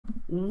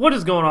What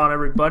is going on,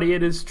 everybody?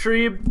 It is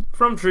Treeb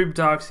from Treeb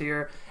Talks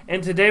here,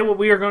 and today what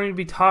we are going to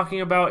be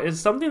talking about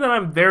is something that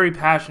I'm very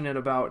passionate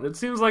about. And it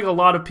seems like a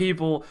lot of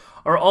people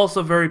are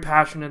also very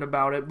passionate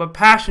about it, but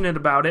passionate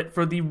about it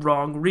for the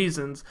wrong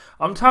reasons.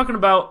 I'm talking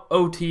about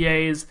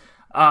OTA'S,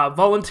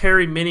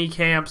 voluntary mini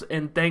camps,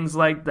 and things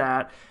like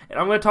that. And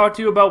I'm going to talk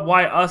to you about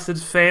why us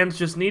as fans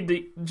just need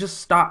to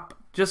stop.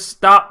 Just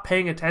stop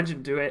paying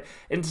attention to it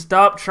and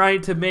stop trying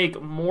to make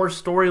more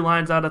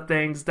storylines out of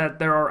things that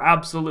there are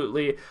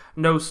absolutely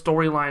no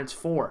storylines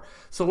for.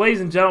 So ladies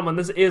and gentlemen,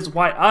 this is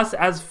why us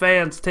as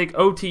fans take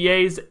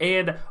OTAs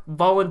and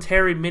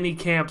voluntary mini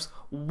camps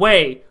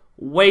way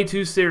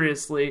too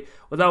seriously.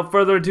 Without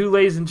further ado,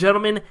 ladies and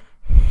gentlemen,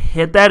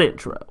 hit that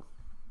intro.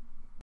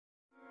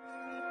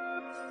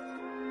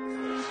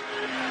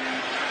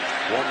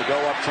 One to go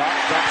up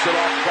top, dumps it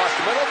off across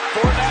the middle,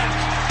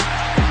 Fournette.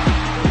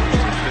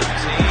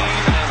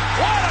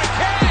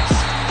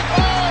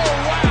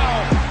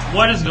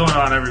 What is going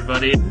on,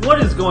 everybody?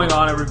 What is going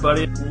on,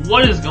 everybody?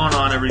 What is going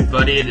on,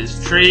 everybody? It is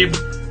Treeb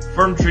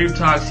from Treeb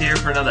Talks here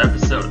for another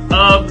episode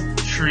of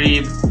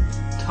Treeb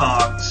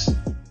Talks.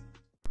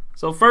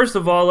 So first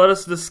of all, let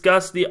us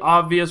discuss the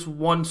obvious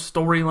one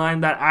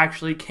storyline that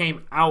actually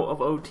came out of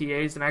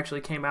OTAs and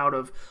actually came out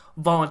of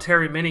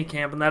voluntary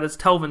minicamp, and that is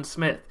Telvin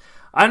Smith.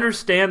 I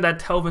understand that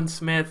Telvin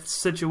Smith's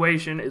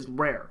situation is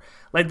rare.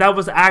 Like, that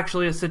was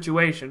actually a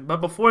situation. But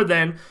before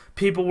then,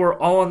 people were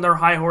all on their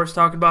high horse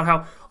talking about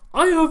how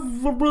I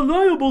have a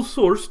reliable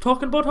source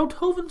talking about how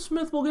Telvin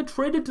Smith will get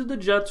traded to the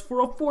Jets for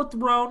a 4th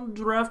round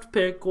draft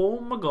pick. Oh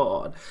my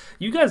god.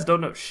 You guys don't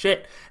know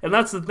shit. And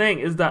that's the thing,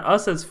 is that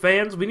us as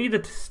fans, we need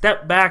to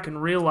step back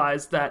and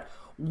realize that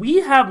we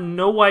have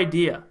no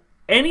idea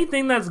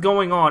anything that's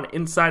going on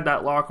inside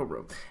that locker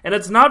room. And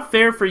it's not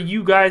fair for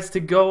you guys to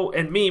go,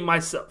 and me,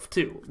 myself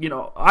too. You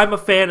know, I'm a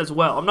fan as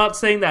well. I'm not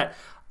saying that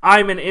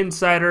I'm an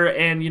insider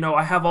and, you know,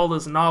 I have all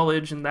this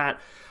knowledge and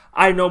that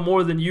I know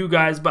more than you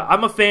guys, but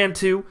I'm a fan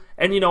too,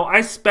 and, you know,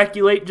 I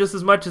speculate just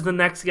as much as the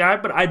next guy,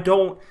 but I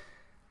don't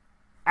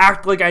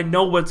act like I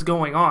know what's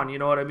going on, you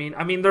know what I mean?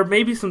 I mean, there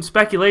may be some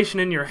speculation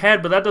in your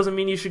head, but that doesn't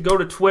mean you should go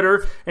to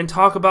Twitter and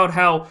talk about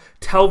how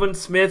Telvin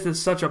Smith is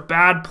such a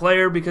bad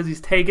player because he's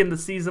taken the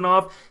season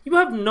off. You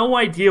have no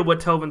idea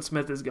what Telvin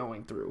Smith is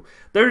going through.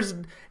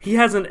 He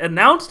hasn't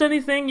announced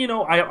anything, you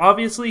know,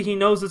 obviously he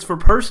knows it's for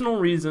personal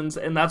reasons,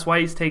 and that's why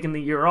he's taken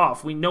the year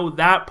off. We know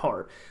that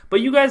part. But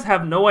you guys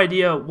have no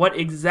idea what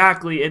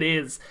exactly it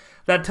is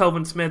that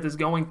Telvin Smith is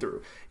going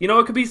through. You know,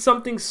 it could be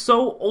something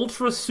so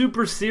ultra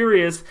super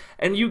serious,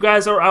 and you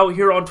guys are out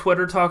here on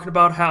Twitter talking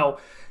about how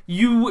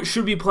you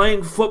should be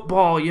playing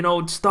football, you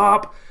know,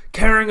 stop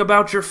caring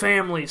about your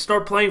family,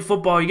 start playing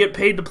football, you get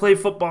paid to play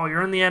football,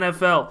 you're in the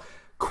NFL.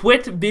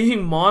 Quit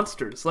being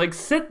monsters. Like,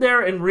 sit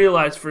there and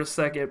realize for a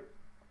second,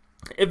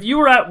 if you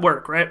were at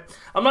work, right?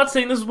 I'm not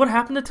saying this is what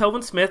happened to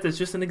Telvin Smith, it's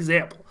just an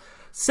example.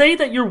 Say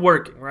that you're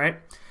working, right?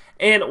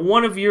 And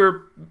one of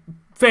your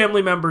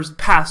family members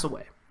pass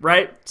away.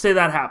 Right? Say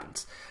that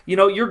happens. You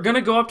know, you're going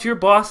to go up to your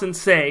boss and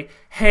say,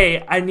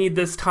 hey, I need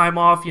this time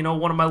off. You know,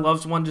 one of my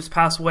loved ones just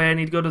passed away. I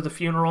need to go to the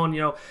funeral and,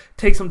 you know,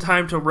 take some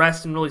time to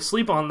rest and really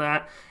sleep on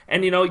that.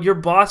 And, you know, your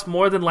boss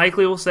more than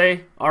likely will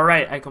say, all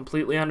right, I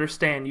completely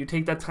understand. You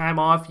take that time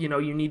off. You know,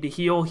 you need to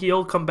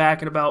heal, come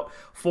back in about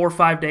 4 or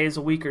 5 days,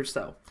 a week or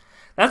so.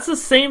 That's the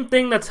same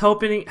thing that's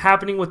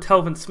happening with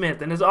Telvin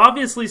Smith, and is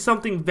obviously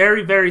something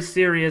very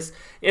serious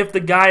if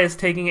the guy is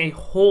taking a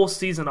whole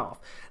season off.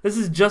 This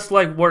is just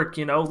like work,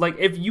 you know? Like,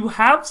 if you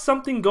have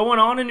something going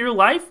on in your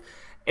life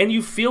and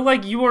you feel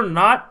like you are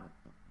not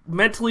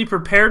mentally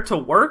prepared to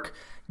work,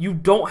 you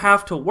don't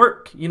have to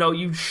work. You know,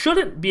 you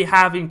shouldn't be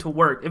having to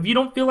work. If you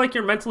don't feel like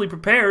you're mentally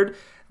prepared,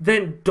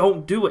 then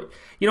don't do it.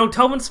 You know,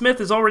 Telvin Smith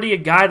is already a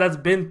guy that's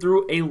been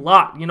through a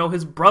lot. You know,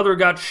 his brother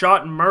got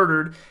shot and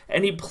murdered,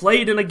 and he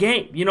played in a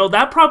game. You know,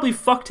 that probably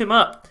fucked him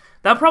up.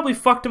 That probably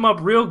fucked him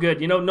up real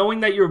good, you know, knowing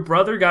that your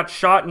brother got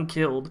shot and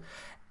killed,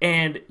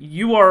 and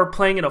you are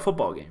playing in a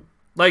football game.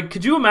 Like,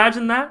 could you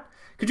imagine that?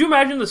 Could you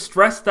imagine the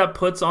stress that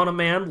puts on a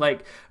man,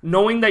 like,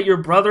 knowing that your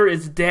brother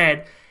is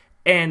dead,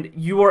 and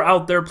you are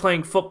out there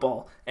playing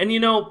football? And, you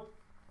know,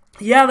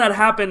 yeah, that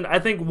happened, I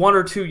think, 1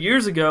 or 2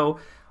 years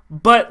ago,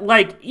 but,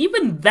 like,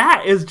 even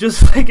that is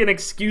just, like, an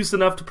excuse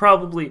enough to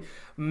probably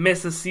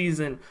miss a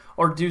season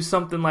or do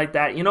something like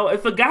that. You know,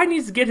 if a guy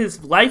needs to get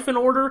his life in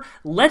order,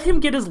 let him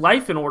get his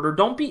life in order.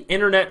 Don't be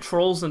internet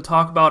trolls and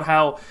talk about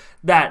how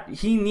that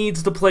he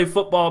needs to play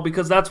football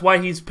because that's why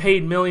he's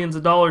paid millions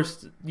of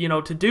dollars, you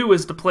know, to do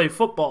is to play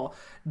football.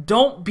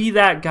 Don't be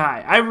that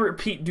guy. I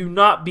repeat, do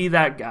not be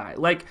that guy.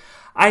 Like,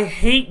 I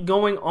hate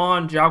going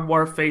on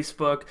Jaguar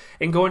Facebook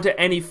and going to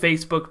any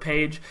Facebook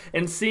page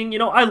and seeing, you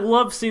know, I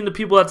love seeing the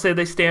people that say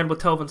they stand with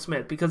Telvin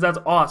Smith because that's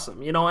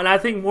awesome, you know, and I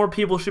think more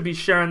people should be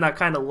sharing that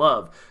kind of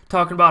love,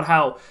 talking about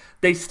how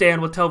they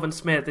stand with Telvin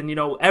Smith and, you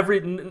know,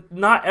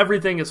 not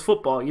everything is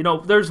football, you know,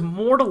 there's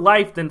more to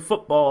life than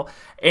football,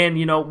 and,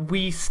 you know,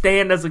 we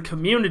stand as a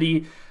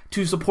community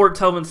to support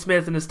Telvin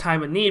Smith in his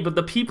time of need, but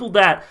the people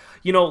that,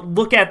 you know,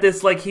 look at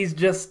this like he's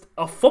just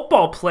a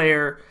football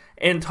player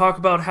and talk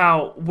about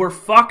how we're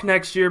fucked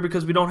next year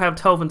because we don't have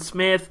Telvin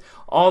Smith,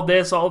 all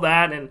this, all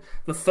that, and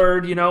the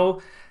third,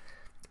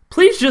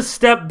 please just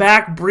step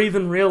back, breathe,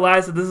 and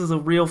realize that this is a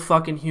real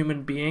fucking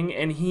human being,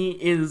 and he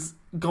is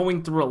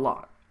going through a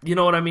lot. You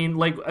know what I mean?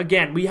 Like,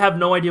 again, we have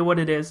no idea what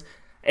it is,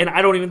 and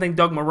I don't even think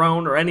Doug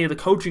Marrone or any of the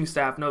coaching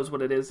staff knows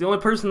what it is. The only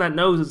person that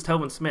knows is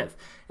Telvin Smith,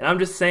 and I'm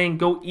just saying,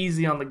 go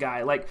easy on the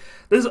guy. Like,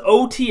 this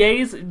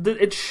OTAs,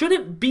 it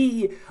shouldn't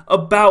be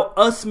about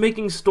us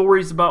making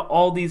stories about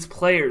all these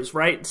players,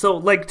 right? So,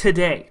 like,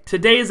 today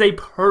is a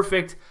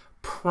perfect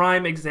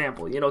prime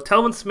example.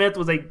 Telvin Smith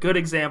was a good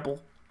example,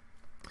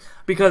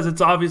 because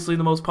it's obviously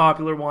the most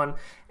popular one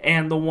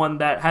and the one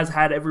that has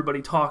had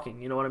everybody talking,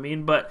 you know what I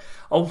mean? But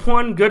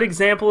one good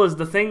example is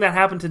the thing that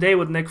happened today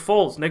with Nick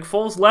Foles. Nick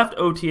Foles left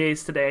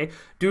OTAs today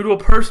due to a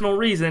personal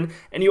reason,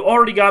 and you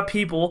already got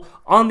people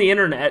on the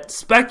internet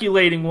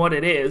speculating what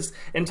it is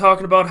and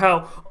talking about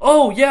how,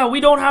 oh yeah, we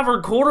don't have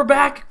our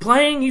quarterback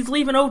playing, he's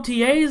leaving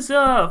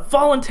OTAs,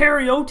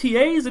 voluntary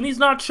OTAs, and he's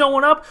not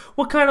showing up.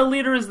 What kind of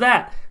leader is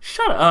that?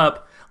 Shut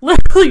up.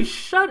 Literally,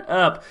 shut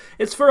up.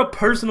 It's for a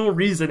personal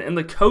reason, and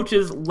the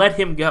coaches let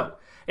him go.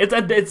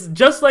 It's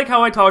just like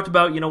how I talked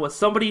about, with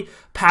somebody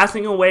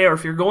passing away, or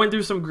if you're going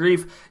through some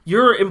grief,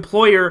 your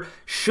employer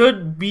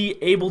should be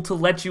able to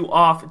let you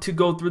off to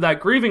go through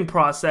that grieving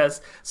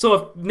process. So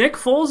if Nick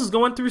Foles is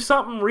going through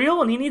something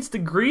real and he needs to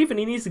grieve and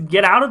he needs to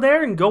get out of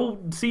there and go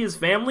see his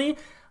family,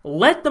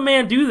 let the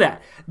man do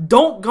that.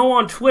 Don't go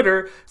on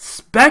Twitter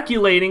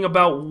speculating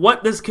about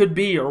what this could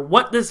be or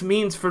what this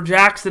means for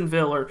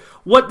Jacksonville or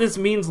what this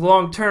means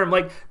long term.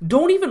 Like,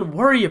 don't even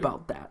worry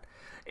about that.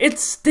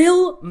 It's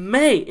still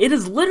May. It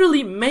is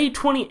literally May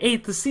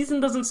 28th. The season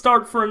doesn't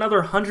start for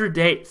another 100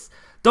 days.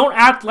 Don't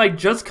act like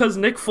just because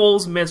Nick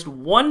Foles missed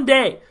one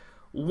day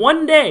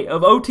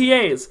of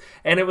OTAs,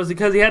 and it was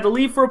because he had to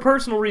leave for a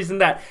personal reason,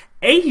 that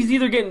A, he's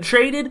either getting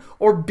traded,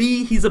 or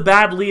B, he's a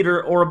bad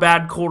leader or a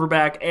bad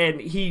quarterback, and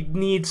he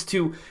needs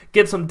to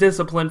get some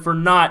discipline for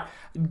not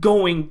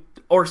going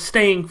or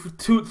staying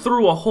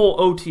through a whole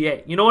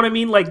OTA. You know what I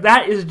mean? Like,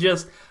 that is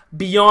just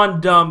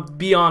beyond dumb,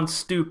 beyond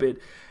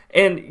stupid.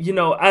 And,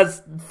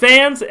 as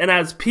fans and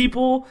as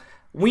people,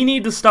 we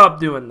need to stop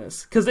doing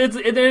this, because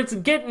it's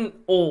getting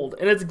old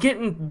and it's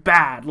getting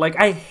bad. Like,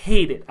 I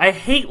hate it. I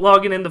hate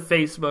logging into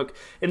Facebook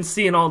and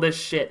seeing all this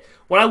shit.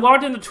 When I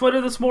logged into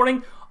Twitter this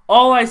morning,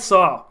 all I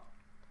saw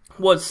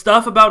was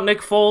stuff about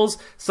Nick Foles,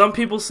 some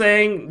people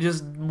saying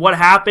just what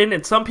happened,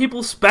 and some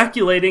people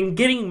speculating,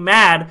 getting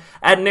mad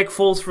at Nick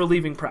Foles for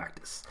leaving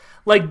practice.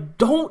 Like,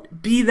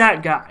 don't be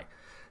that guy.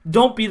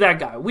 Don't be that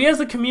guy. We as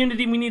a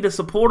community, we need to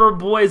support our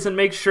boys and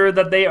make sure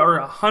that they are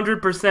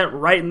 100%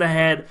 right in the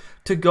head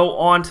to go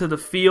onto the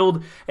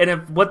field. And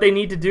if what they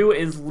need to do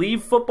is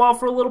leave football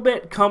for a little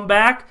bit, come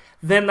back,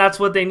 then that's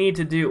what they need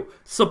to do.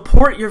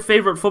 Support your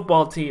favorite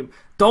football team.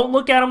 Don't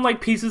look at them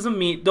like pieces of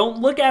meat. Don't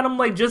look at them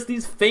like just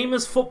these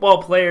famous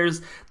football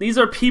players. These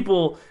are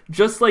people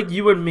just like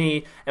you and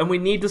me, and we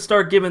need to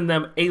start giving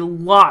them a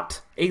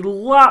lot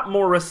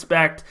more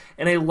respect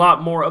and a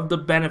lot more of the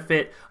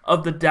benefit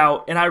of the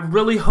doubt. And I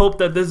really hope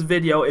that this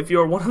video, if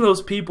you're one of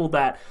those people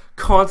that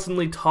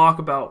constantly talk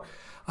about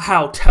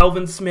how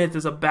Telvin Smith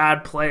is a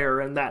bad player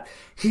and that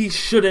he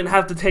shouldn't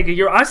have to take a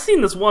year. I've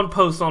seen this one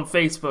post on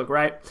Facebook,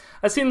 right?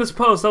 I seen this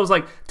post. I was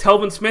like,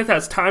 Telvin Smith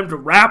has time to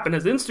rap in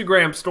his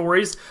Instagram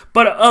stories,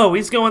 but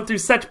he's going through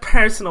such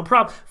personal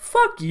problems.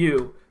 Fuck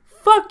you.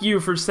 Fuck you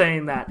for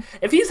saying that.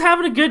 If he's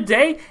having a good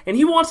day and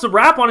he wants to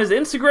rap on his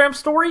Instagram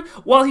story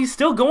while he's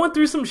still going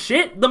through some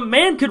shit, the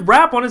man could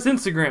rap on his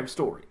Instagram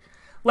story.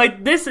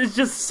 Like, this is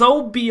just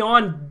so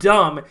beyond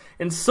dumb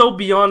and so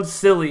beyond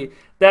silly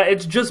that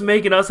it's just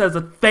making us as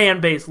a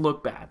fan base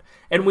look bad.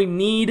 And we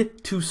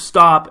need to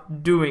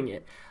stop doing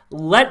it.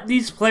 Let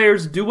these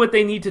players do what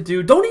they need to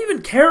do. Don't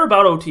even care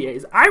about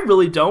OTAs. I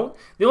really don't.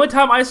 The only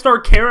time I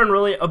start caring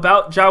really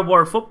about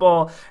Jaguar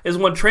football is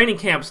when training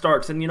camp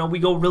starts. And, we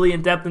go really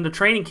in depth into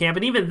training camp.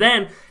 And even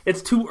then,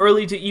 it's too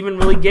early to even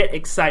really get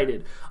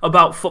excited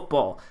about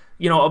football,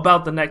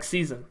 about the next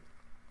season.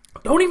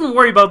 Don't even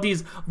worry about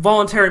these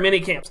voluntary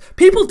minicamps.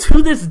 People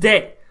to this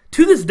day,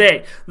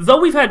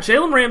 though we've had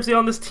Jalen Ramsey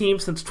on this team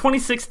since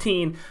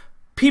 2016,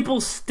 people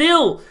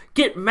still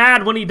get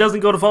mad when he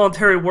doesn't go to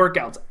voluntary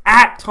workouts.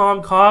 At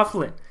Tom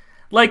Coughlin.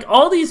 Like,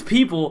 all these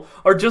people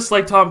are just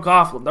like Tom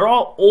Coughlin. They're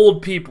all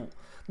old people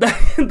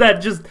that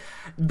just,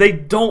 they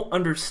don't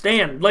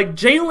understand. Like,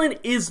 Jalen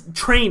is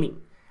training.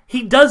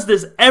 He does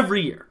this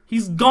every year.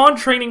 He's gone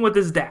training with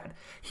his dad.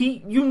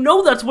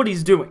 That's what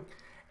he's doing.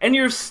 And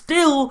you're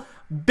still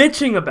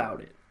bitching about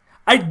it.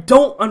 I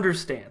don't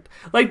understand.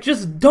 Like,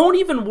 just don't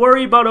even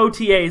worry about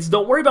OTAs.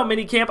 Don't worry about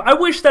minicamp. I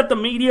wish that the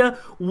media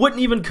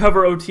wouldn't even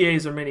cover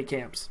OTAs or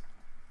minicamps.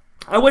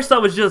 I wish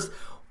that was just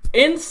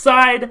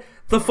inside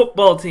the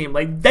football team.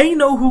 Like, they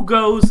know who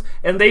goes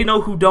and they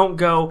know who don't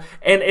go,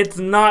 and it's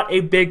not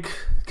a big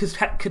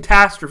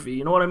catastrophe,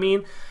 you know what I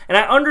mean? And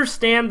I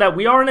understand that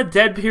we are in a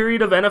dead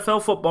period of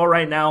NFL football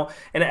right now,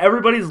 and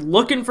everybody's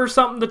looking for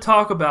something to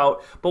talk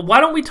about. But why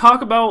don't we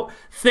talk about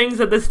things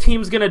that this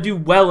team's going to do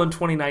well in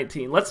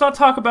 2019? Let's not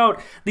talk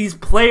about these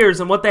players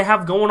and what they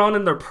have going on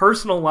in their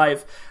personal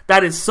life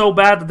that is so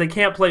bad that they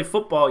can't play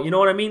football. You know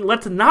what I mean?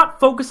 Let's not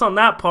focus on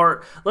that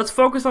part. Let's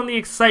focus on the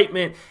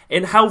excitement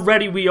and how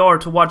ready we are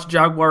to watch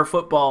Jaguar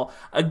football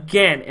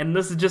again. And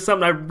this is just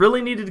something I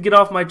really needed to get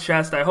off my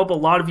chest. I hope a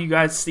lot of you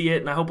guys see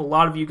it, and I hope a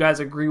lot of you guys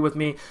agree with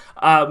me.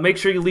 Make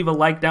sure you leave a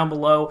like down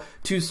below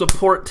to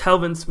support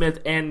Telvin Smith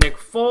and Nick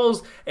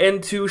Foles,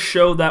 and to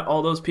show that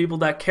all those people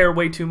that care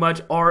way too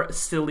much are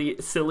silly,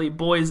 silly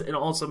boys. And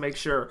also make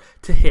sure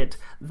to hit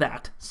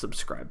that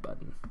subscribe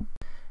button.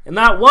 And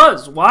that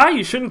was why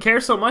you shouldn't care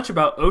so much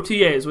about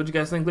OTAs. What do you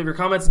guys think? Leave your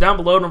comments down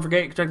below. Don't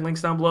forget, you can check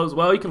links down below as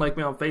well. You can like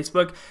me on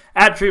Facebook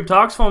at Treeb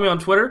Talks. Follow me on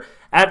Twitter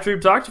at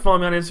Treeb Talks. Follow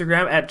me on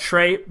Instagram at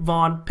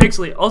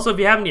TrayVonPixley. Also, if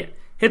you haven't yet,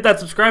 hit that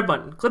subscribe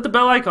button. Click the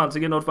bell icon so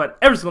you get notified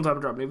every single time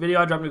I drop a new video.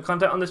 I drop new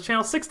content on this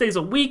channel 6 days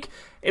a week.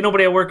 Ain't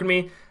nobody at work with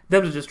me.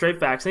 Them are just straight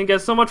facts. Thank you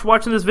guys so much for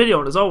watching this video.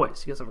 And as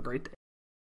always, you guys have a great day.